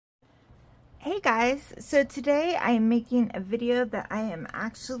Hey guys, so today I am making a video that I am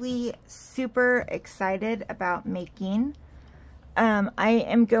actually super excited about making. I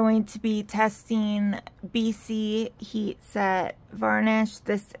am going to be testing BC Heat Set Varnish.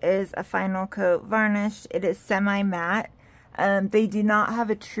 This is a final coat varnish. It is semi-matte. They do not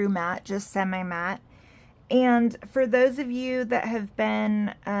have a true matte, just semi-matte. And for those of you that have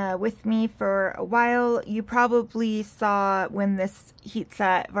been with me for a while, you probably saw when this heat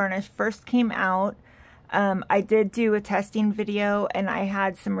set varnish first came out. I did do a testing video and I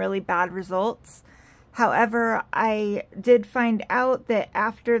had some really bad results. However, I did find out that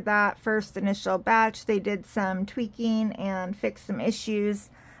after that first initial batch, they did some tweaking and fixed some issues.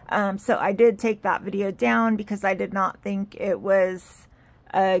 So I did take that video down because I did not think it was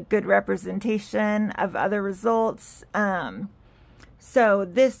a good representation of other results. So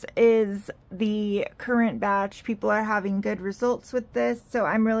this is the current batch. People are having good results with this, so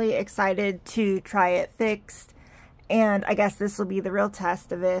I'm really excited to try it fixed. And I guess this will be the real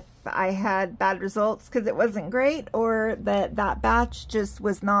test of if I had bad results because it wasn't great, or that batch just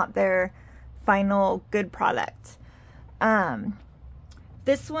was not their final good product.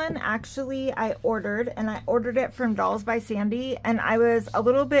 This one actually I ordered, and I ordered it from Dolls by Sandy, and I was a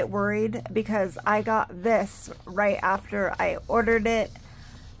little bit worried because I got this right after I ordered it.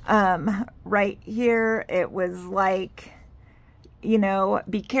 Right here it was like, you know,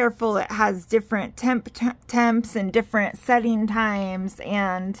 be careful, it has different temps and different setting times,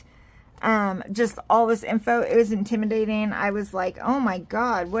 and just all this info. It was intimidating. I was like, oh my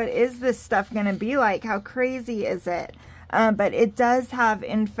god, what is this stuff gonna be like? How crazy is it? But it does have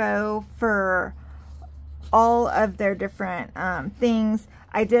info for all of their different things.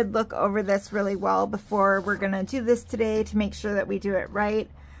 I did look over this really well before we're going to do this today to make sure that we do it right.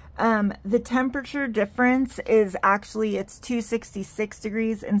 The temperature difference is actually, it's 266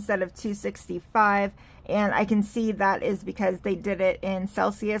 degrees instead of 265. And I can see that is because they did it in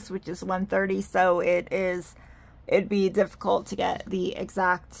Celsius, which is 130. So it'd be difficult to get the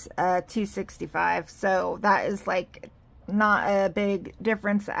exact 265. So that is like not a big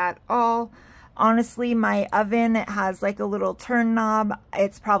difference at all. Honestly, my oven, it has like a little turn knob.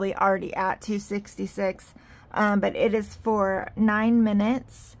 It's probably already at 266, but it is for 9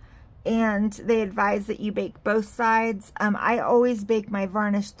 minutes, and they advise that you bake both sides. I always bake my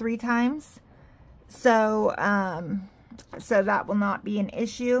varnish 3 times, so so that will not be an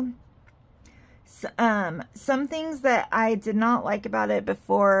issue. Some things that I did not like about it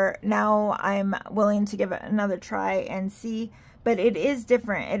before, now I'm willing to give it another try and see, but it is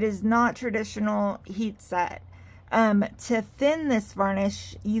different. It is not traditional heat set. To thin this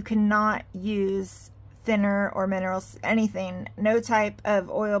varnish, you cannot use thinner or minerals, anything, no type of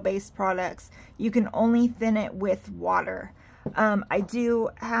oil-based products. You can only thin it with water. I do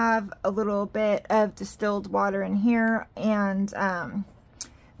have a little bit of distilled water in here, and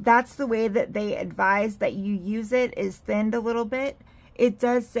that's the way that they advise that you use it, is thinned a little bit. It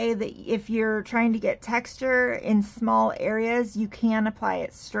does say that if you're trying to get texture in small areas, you can apply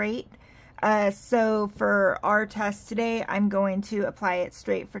it straight. So for our test today, I'm going to apply it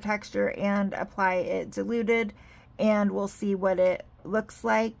straight for texture and apply it diluted, and we'll see what it looks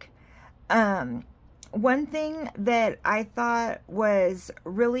like. One thing that I thought was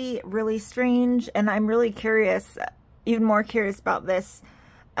really, really strange, and I'm really curious, even more curious about this,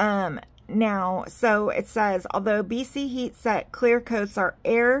 now, so it says, although BC Heat Set clear coats are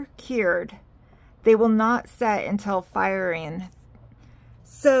air cured, they will not set until firing.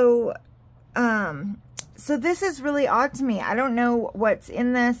 So, so this is really odd to me. I don't know what's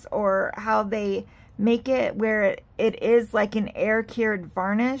in this or how they make it where it is like an air cured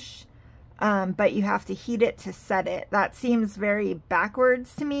varnish, but you have to heat it to set it. That seems very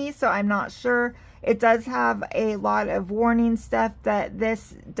backwards to me, so I'm not sure. It does have a lot of warning stuff that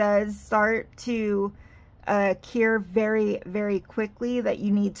this does start to cure very, very quickly, that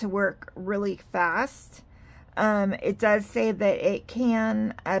you need to work really fast. It does say that it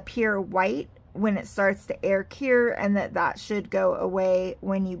can appear white when it starts to air cure, and that should go away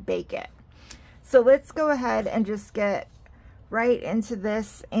when you bake it. So let's go ahead and just get right into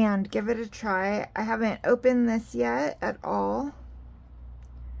this and give it a try. I haven't opened this yet at all.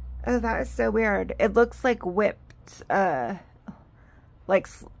 Oh, that is so weird. It looks like whipped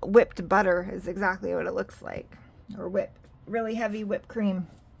butter is exactly what it looks like. Or really heavy whipped cream.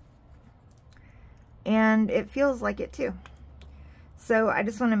 And it feels like it too. So I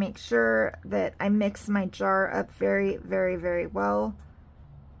just want to make sure that I mix my jar up very, very, very well.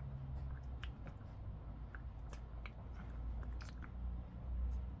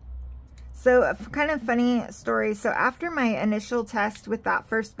 So a kind of funny story. So after my initial test with that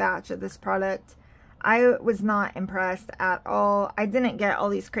first batch of this product, I was not impressed at all. I didn't get all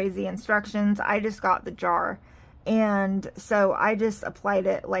these crazy instructions. I just got the jar. And so I just applied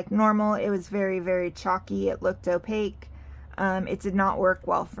it like normal. It was very, very chalky. It looked opaque. It did not work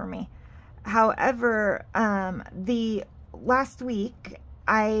well for me. However, the last week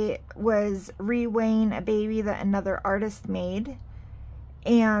I was reweighing a baby that another artist made,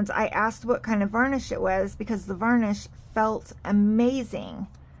 and I asked what kind of varnish it was because the varnish felt amazing.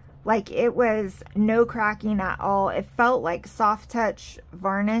 Like, it was no cracking at all. It felt like soft touch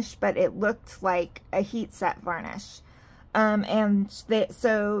varnish, but it looked like a heat set varnish.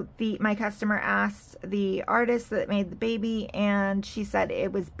 So my customer asked the artist that made the baby, and she said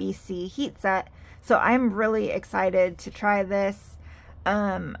it was BC heat set. So I'm really excited to try this.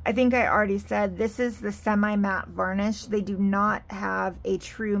 I think I already said this is the semi-matte varnish. They do not have a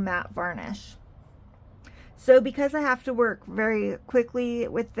true matte varnish. So because I have to work very quickly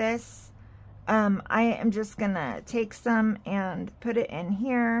with this, I am just gonna take some and put it in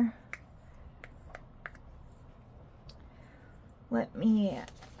here. Let me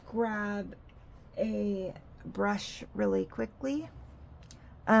grab a brush really quickly.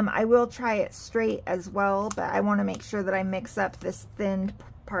 I will try it straight as well, but I want to make sure that I mix up this thinned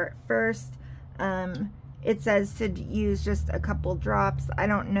part first. It says to use just a couple drops. I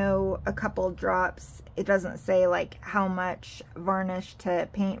don't know a couple drops. It doesn't say like how much varnish to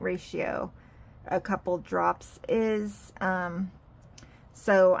paint ratio a couple drops is.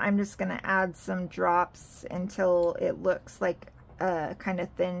 So I'm just going to add some drops until it looks like a kind of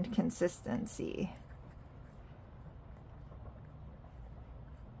thinned consistency.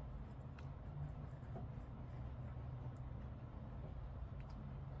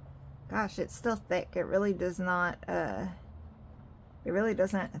 Gosh, it's still thick. It really does not, it really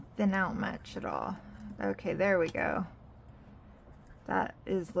doesn't thin out much at all. Okay, there we go. That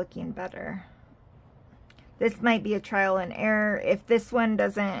is looking better. This might be a trial and error. If this one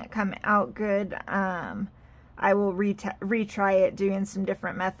doesn't come out good, I will retry it doing some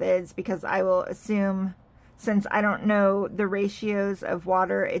different methods, because I will assume, since I don't know the ratios of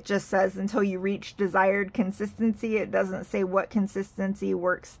water, it just says until you reach desired consistency. It doesn't say what consistency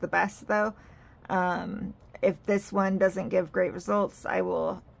works the best though. If this one doesn't give great results, I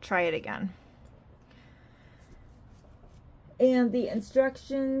will try it again. And the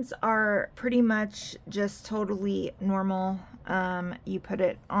instructions are pretty much just totally normal. You put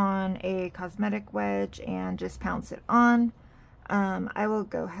it on a cosmetic wedge and just pounce it on. I will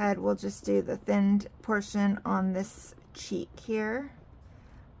go ahead, we'll just do the thinned portion on this cheek here.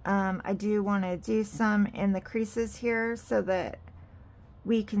 I do want to do some in the creases here so that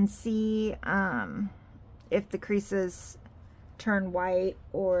we can see if the creases turn white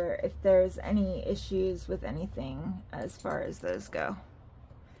or if there's any issues with anything as far as those go.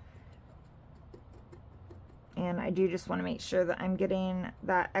 And I do just want to make sure that I'm getting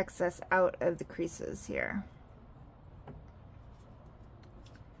that excess out of the creases here.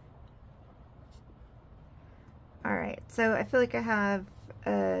 Alright, so I feel like I have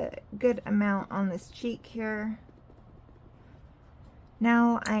a good amount on this cheek here.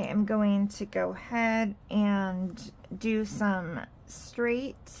 Now I am going to go ahead and do some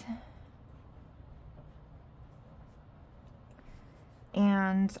straight.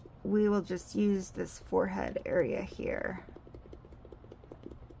 And we will just use this forehead area here.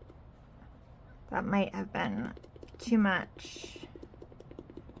 That might have been too much.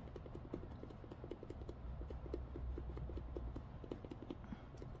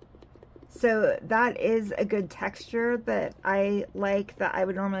 So that is a good texture that I like, that I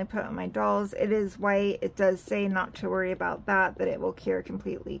would normally put on my dolls. It is white. It does say not to worry about that it will cure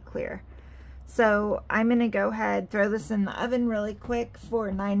completely clear. So I'm going to go ahead, throw this in the oven really quick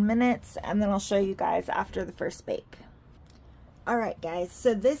for 9 minutes, and then I'll show you guys after the first bake. Alright guys,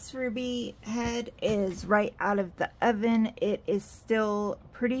 so this ruby head is right out of the oven. It is still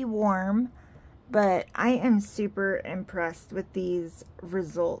pretty warm, but I am super impressed with these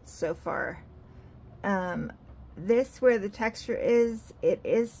results so far. This, where the texture is, it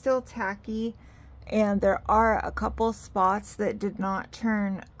is still tacky, and there are a couple spots that did not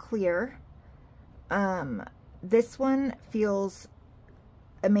turn clear. This one feels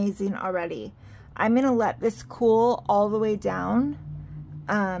amazing already. I'm gonna let this cool all the way down.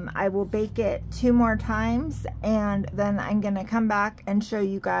 I will bake it 2 more times, and then I'm gonna come back and show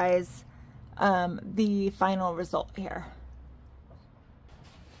you guys the final result here.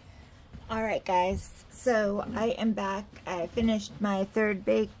 Alright guys, so I am back. I finished my 3rd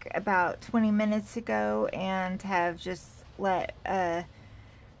bake about 20 minutes ago and have just let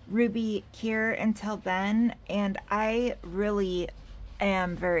Ruby Cure until then, and I really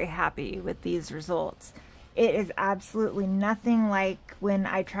am very happy with these results. It is absolutely nothing like when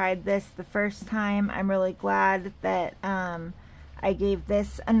I tried this the first time. I'm really glad that I gave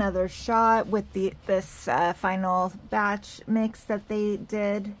this another shot with this final batch mix that they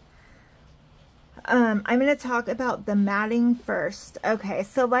did. I'm going to talk about the matting first. Okay,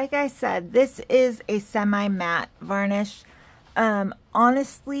 so like I said, this is a semi-matte varnish.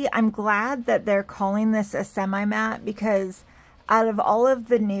 Honestly, I'm glad that they're calling this a semi-matte, because out of all of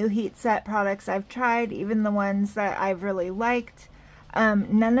the new heat set products I've tried, even the ones that I've really liked,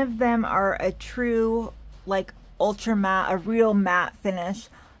 none of them are a true, like, ultra matte, a real matte finish.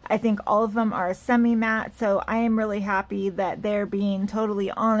 I think all of them are a semi-matte, so I am really happy that they're being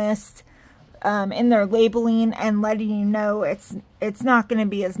totally honest in their labeling and letting you know it's not going to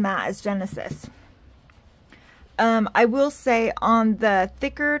be as matte as Genesis. I will say on the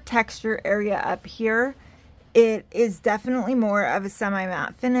thicker texture area up here, it is definitely more of a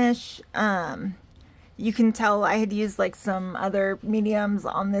semi-matte finish. You can tell I had used like some other mediums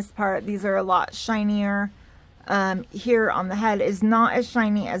on this part. These are a lot shinier. Here on the head is not as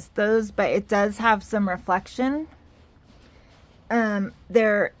shiny as those, but it does have some reflection.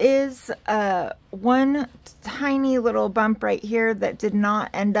 There is one tiny little bump right here that did not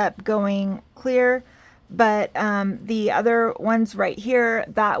end up going clear, but the other ones right here,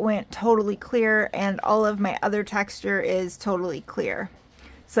 that went totally clear, and all of my other texture is totally clear.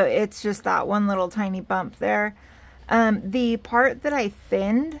 So it's just that one little tiny bump there. The part that I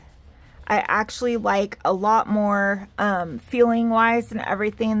thinned, I actually like a lot more feeling wise and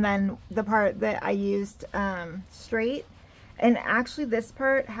everything than the part that I used straight. And actually this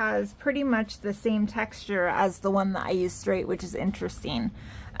part has pretty much the same texture as the one that I used straight, which is interesting.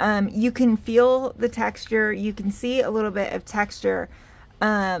 You can feel the texture, you can see a little bit of texture.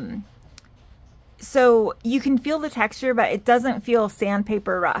 So you can feel the texture, but it doesn't feel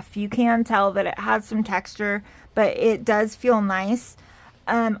sandpaper rough. You can tell that it has some texture, but it does feel nice.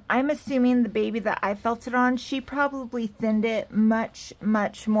 I'm assuming the baby that I felt it on, she probably thinned it much,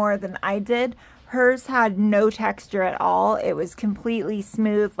 much more than I did. Hers had no texture at all. It was completely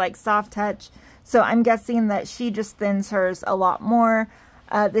smooth, like soft touch. So I'm guessing that she just thins hers a lot more.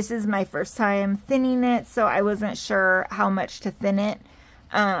 This is my first time thinning it, so I wasn't sure how much to thin it.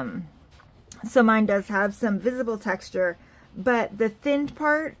 So mine does have some visible texture, but the thinned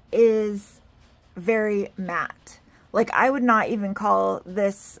part is very matte. Like, I would not even call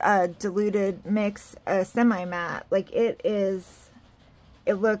this diluted mix a semi-matte. Like, it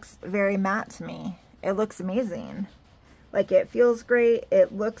looks very matte to me. It looks amazing. Like, it feels great.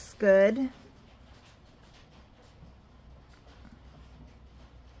 It looks good.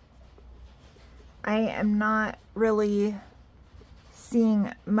 I am not really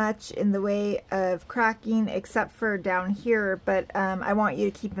seeing much in the way of cracking except for down here, but I want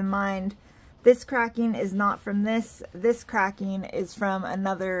you to keep in mind this cracking is not from this. This cracking is from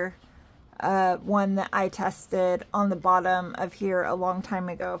another one that I tested on the bottom of here a long time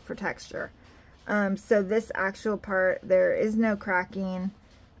ago for texture. So this actual part, there is no cracking.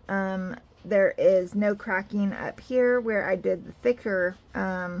 There is no cracking up here where I did the thicker,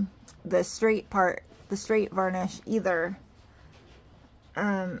 the straight part, the straight varnish either.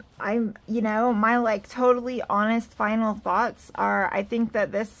 You know, my like totally honest final thoughts are, I think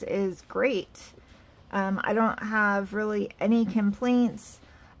that this is great. I don't have really any complaints.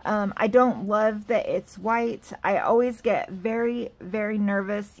 I don't love that it's white. I always get very, very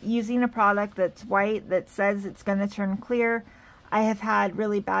nervous using a product that's white that says it's going to turn clear. I have had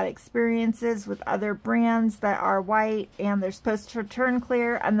really bad experiences with other brands that are white and they're supposed to turn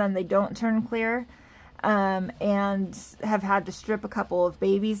clear and then they don't turn clear. And have had to strip a couple of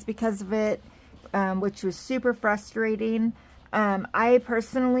babies because of it, which was super frustrating. I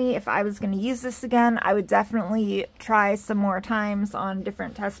personally, if I was going to use this again, I would definitely try some more times on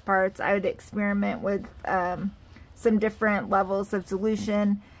different test parts. I would experiment with some different levels of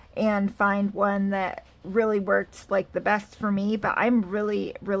dilution and find one that really worked like the best for me. But I'm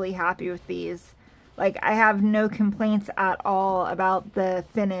really, really happy with these. Like, I have no complaints at all about the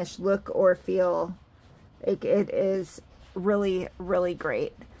finish, look, or feel. It is really, really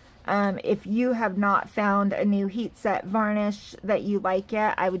great. If you have not found a new heat set varnish that you like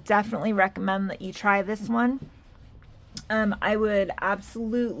yet, I would definitely recommend that you try this one. I would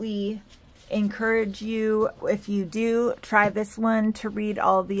absolutely encourage you, if you do try this one, to read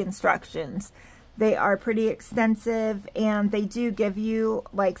all the instructions. They are pretty extensive and they do give you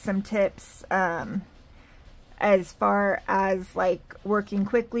like some tips as far as like working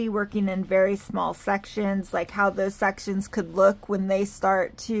quickly, working in very small sections, like how those sections could look when they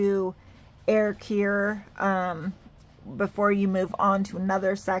start to air cure before you move on to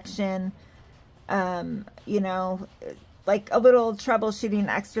another section. You know, like a little troubleshooting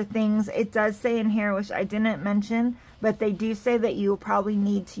extra things. It does say in here, which I didn't mention, but they do say that you will probably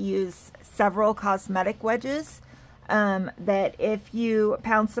need to use several cosmetic wedges. That if you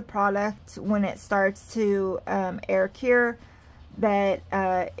pounce the product when it starts to air cure, that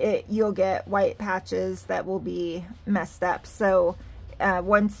you'll get white patches that will be messed up. So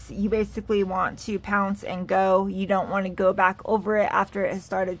once you basically want to pounce and go, you don't want to go back over it after it has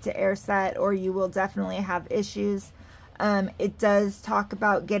started to air set, or you will definitely have issues. It does talk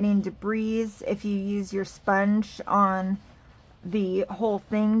about getting debris if you use your sponge on the whole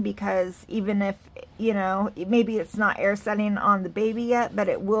thing, because even if, you know, maybe it's not air setting on the baby yet, but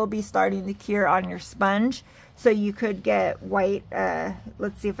it will be starting to cure on your sponge. So you could get white,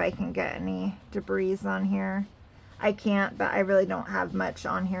 let's see if I can get any debris on here. I can't, but I really don't have much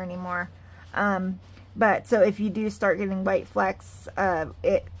on here anymore. But so if you do start getting white flecks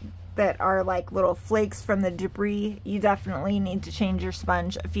that are like little flakes from the debris, you definitely need to change your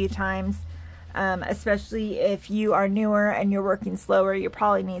sponge a few times. Especially if you are newer and you're working slower, you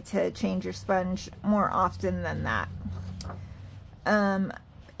probably need to change your sponge more often than that.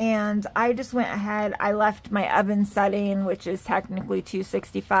 And I just went ahead, I left my oven setting, which is technically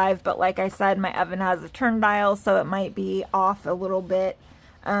 265, but like I said, my oven has a turn dial, so it might be off a little bit.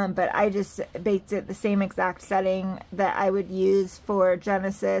 But I just baked it the same exact setting that I would use for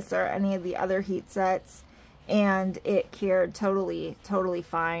Genesis or any of the other heat sets, and it cured totally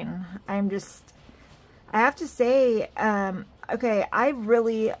fine. I have to say, okay, I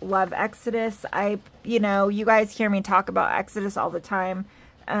really love Exodus. You know, you guys hear me talk about Exodus all the time,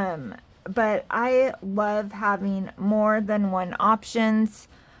 but I love having more than one option.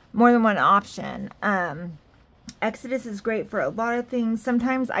 Exodus is great for a lot of things.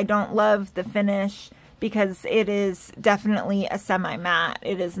 Sometimes I don't love the finish because it is definitely a semi-matte.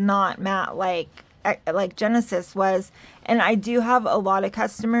 It is not matte like Genesis was. And I do have a lot of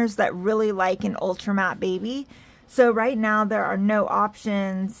customers that really like an ultra matte baby. So right now there are no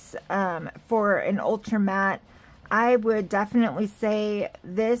options for an ultra matte. I would definitely say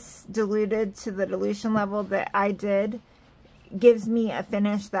this diluted to the dilution level that I did gives me a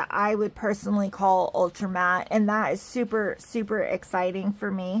finish that I would personally call ultra matte, and that is super exciting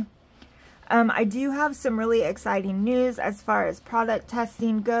for me. I do have some really exciting news as far as product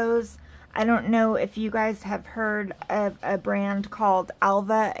testing goes. I don't know if you guys have heard of a brand called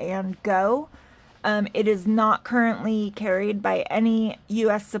Alva and Go. It is not currently carried by any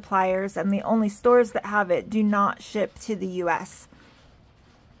US suppliers, and the only stores that have it do not ship to the US.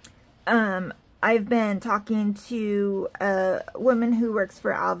 I've been talking to a woman who works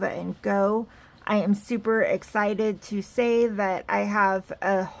for Alva and Go. I am super excited to say that I have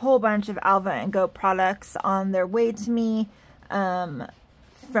a whole bunch of Alva and Go products on their way to me from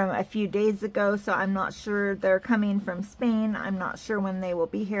a few days ago. So I'm not sure, they're coming from Spain. I'm not sure when they will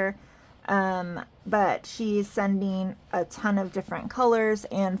be here. But she's sending a ton of different colors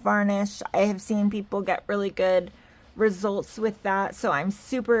and varnish. I have seen people get really good results with that, so I'm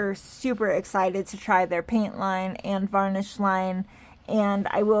super excited to try their paint line and varnish line, and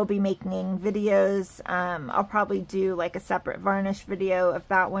I will be making videos. I'll probably do like a separate varnish video of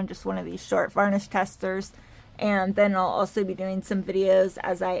that one, just one of these short varnish testers, and then I'll also be doing some videos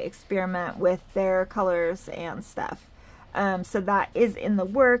as I experiment with their colors and stuff. So that is in the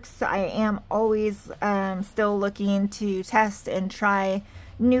works. I am always still looking to test and try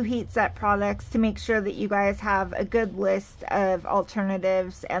new heat set products to make sure that you guys have a good list of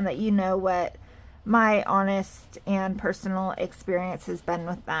alternatives and that you know what my honest and personal experience has been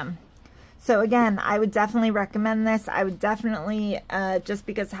with them. So again, I would definitely recommend this. I would definitely, just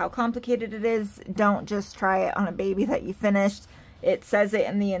because of how complicated it is, don't just try it on a baby that you finished. It says it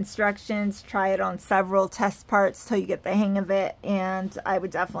in the instructions, try it on several test parts till you get the hang of it, and I would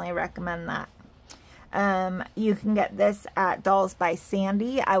definitely recommend that. You can get this at Dolls by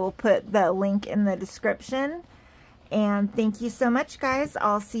Sandy. I will put the link in the description. And thank you so much, guys.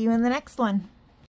 I'll see you in the next one.